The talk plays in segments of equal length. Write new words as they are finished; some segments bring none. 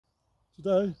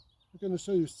Today I'm going to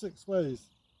show you 6 ways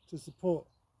to support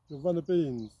your runner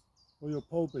beans or your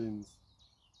pole beans.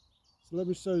 So let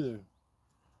me show you.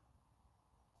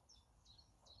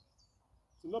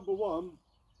 So number 1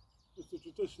 is the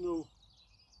traditional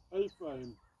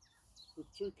A-frame with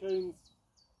 2 canes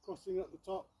crossing at the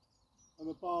top and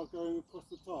a bar going across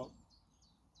the top.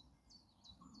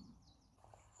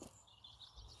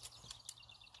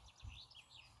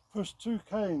 Push 2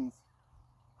 canes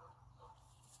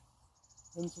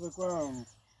into the ground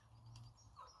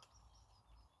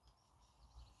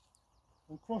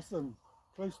and cross them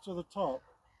close to the top.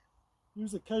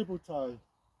 Use a cable tie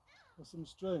or some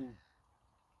string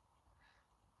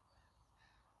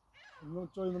and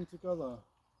not join them together.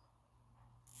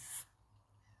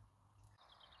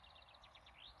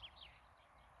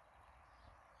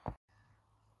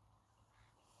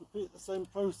 Repeat the same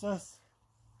process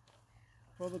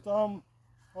further down,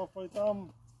 halfway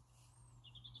down.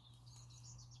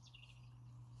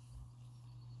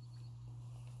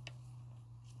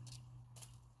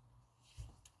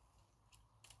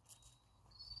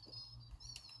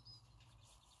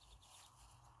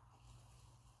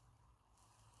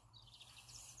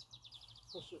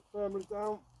 Push it firmly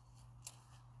down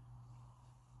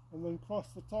and then cross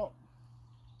the top.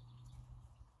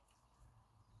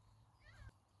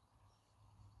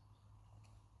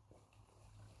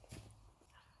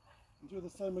 And do the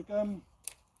same again,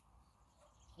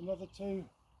 another 2.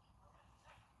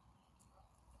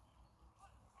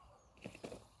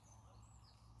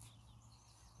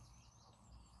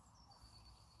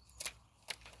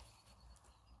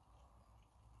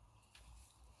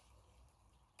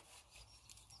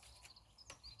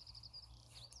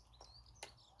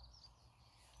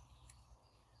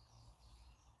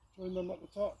 Join them at the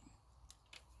top.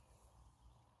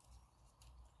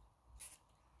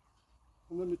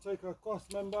 And then we take our cross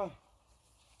member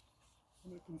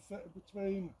and it can fit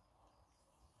between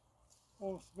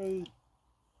all 3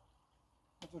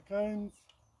 of the canes,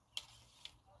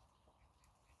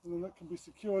 and then that can be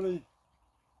securely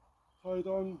tied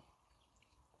on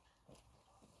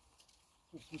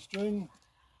with the string.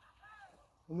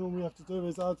 And all we have to do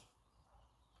is add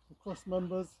the cross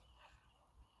members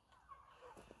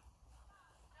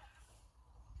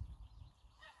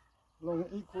along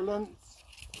equal lengths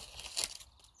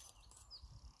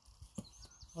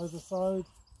either side.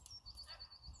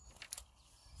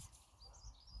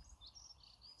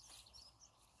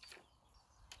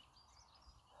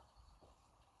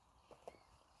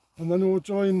 And then we'll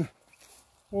join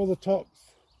all the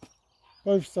tops,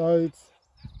 both sides,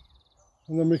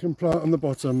 and then we can plant on the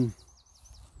bottom.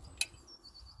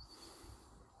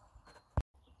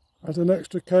 Add an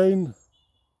extra cane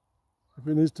if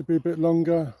it needs to be a bit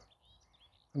longer,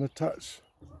 and attach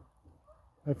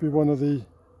every one of the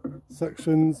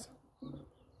sections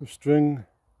with string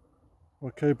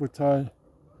or cable tie,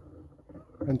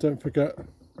 and don't forget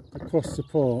the cross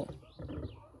support.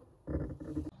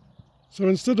 So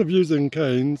instead of using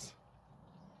canes,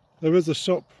 there is a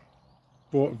shop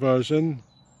bought version,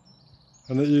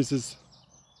 and it uses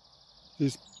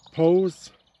these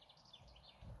poles,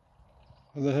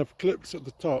 and they have clips at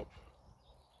the top,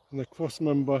 and the cross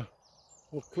member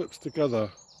all clips together,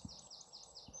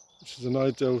 which is an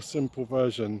ideal simple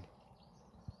version,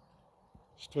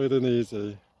 straight and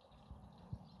easy.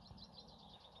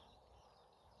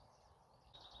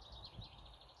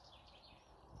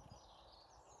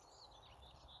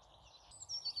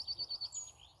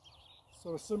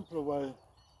 So a simpler way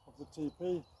of the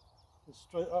teepee is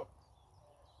straight up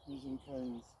using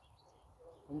canes,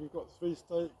 and you've got 3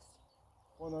 stakes,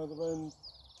 1 either end,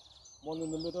 1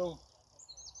 in the middle,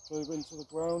 drove into the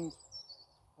ground,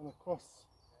 and a cross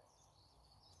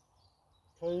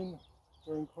cane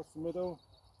going across the middle,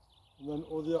 and then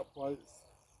all the uprights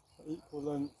at equal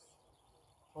length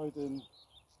tied in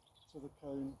to the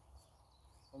cane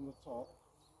on the top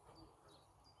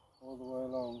all the way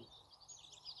along.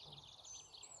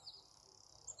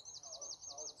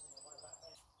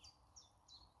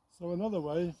 So another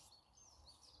way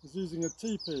is using a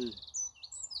teepee,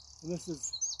 and this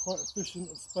is quite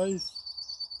efficient of space.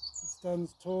 It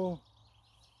stands tall,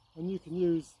 and you can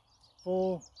use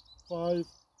 4, 5,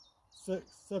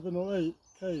 6, 7 or 8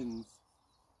 canes.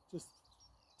 Just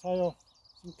tie off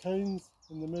some canes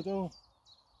in the middle,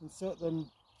 insert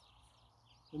them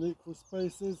in equal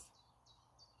spaces,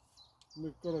 and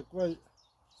we've got a great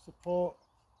support,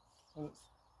 and it's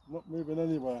not moving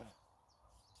anywhere.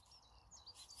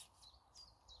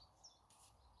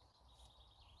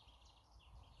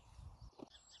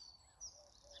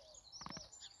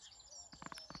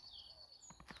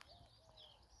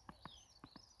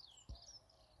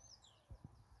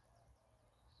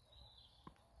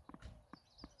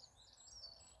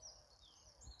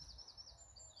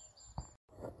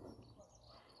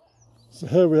 So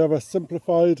here we have a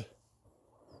simplified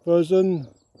version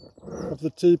of the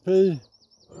teepee,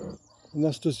 and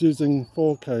that's just using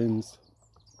 4 canes,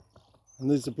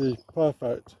 and these would be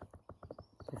perfect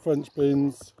for French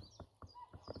beans.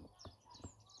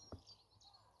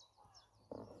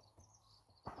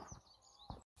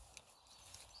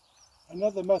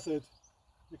 Another method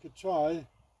you could try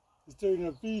is doing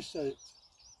a V-shaped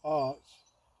arch,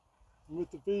 and with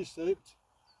the V-shaped,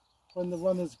 when the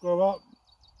runners grow up,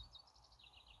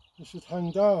 they should hang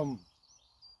down.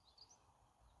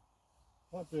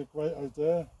 That'd be a great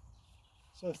idea.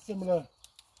 So similar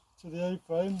to the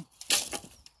A-frame,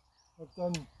 I've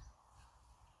done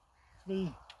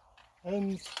 3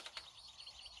 ends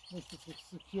just to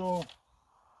secure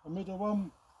a middle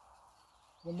one,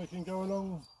 then we can go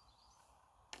along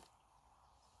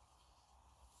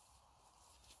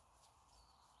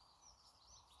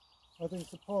adding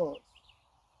support.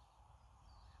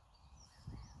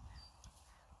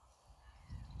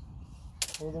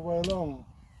 All the way along.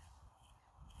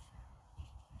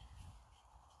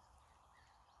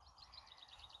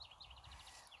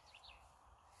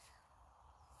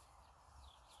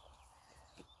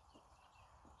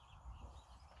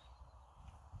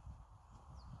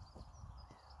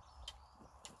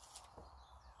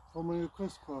 Forming a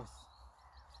crisscross.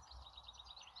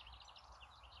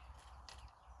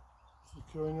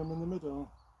 Securing them in the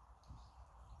middle.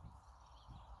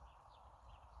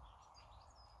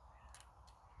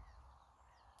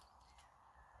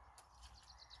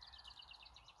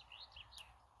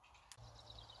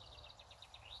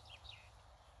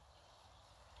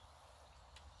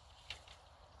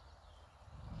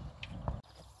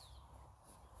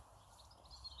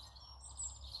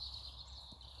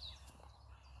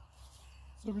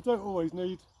 So we don't always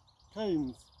need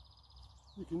canes.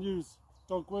 You can use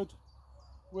dogwood,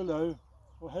 willow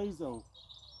or hazel.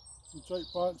 Some straight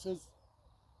branches,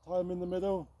 tie them in the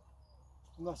middle,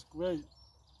 and that's great.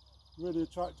 Really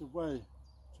attractive way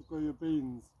to grow your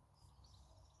beans.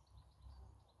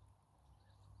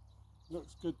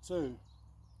 Looks good too.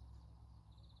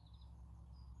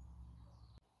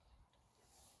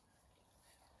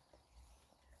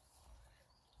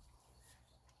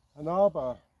 An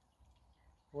arbour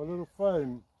or a little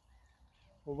frame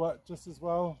will work just as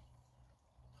well.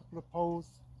 A couple of poles,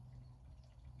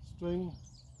 string,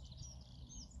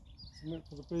 something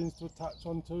for the beans to attach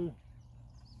onto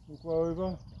and grow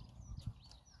over.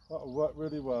 That will work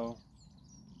really well.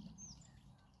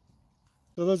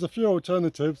 So there's a few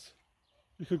alternatives.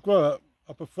 You could grow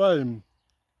up a frame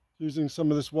using some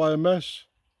of this wire mesh,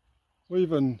 or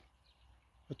even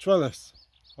a trellis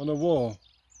on a wall.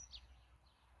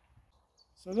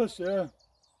 So this year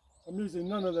I'm using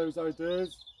none of those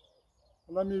ideas,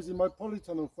 and I'm using my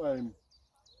polytunnel frame.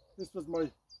 This was my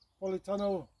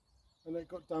polytunnel and it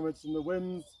got damaged in the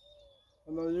winds,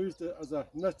 and I used it as a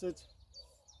netted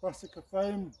brassica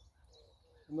frame,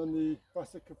 and then the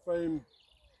brassica frame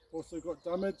also got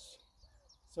damaged,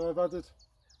 so I've added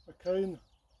a cane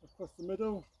across the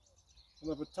middle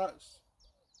and I've attached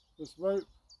this rope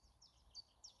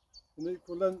in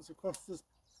equal lengths across this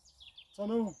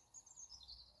tunnel,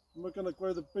 and we're going to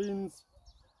grow the beans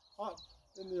up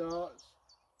in the arch,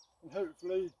 and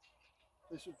hopefully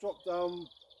they should drop down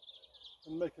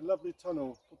and make a lovely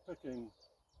tunnel for picking.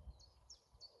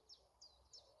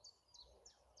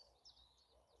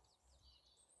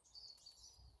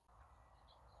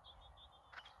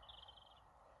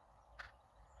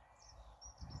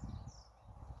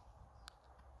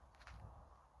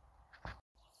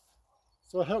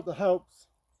 So I hope that helps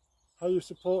how you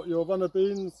support your runner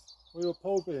beans or your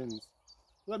pole beans.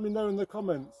 Let me know in the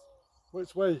comments,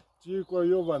 which way do you grow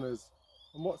your runners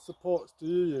and what supports do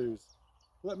you use?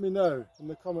 Let me know in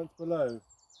the comments below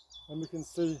and we can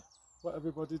see what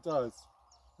everybody does.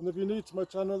 And if you're new to my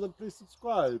channel, then please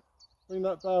subscribe, ring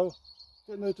that bell,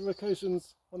 get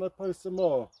notifications when I post some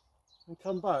more, and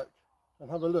come back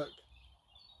and have a look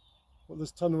what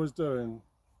this tunnel is doing.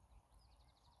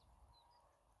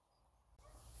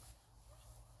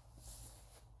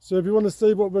 So if you want to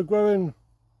see what we're growing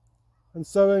and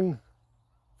sowing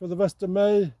for the rest of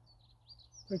May,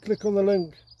 then click on the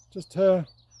link just here,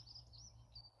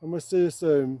 and we'll see you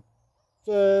soon.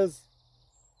 Cheers!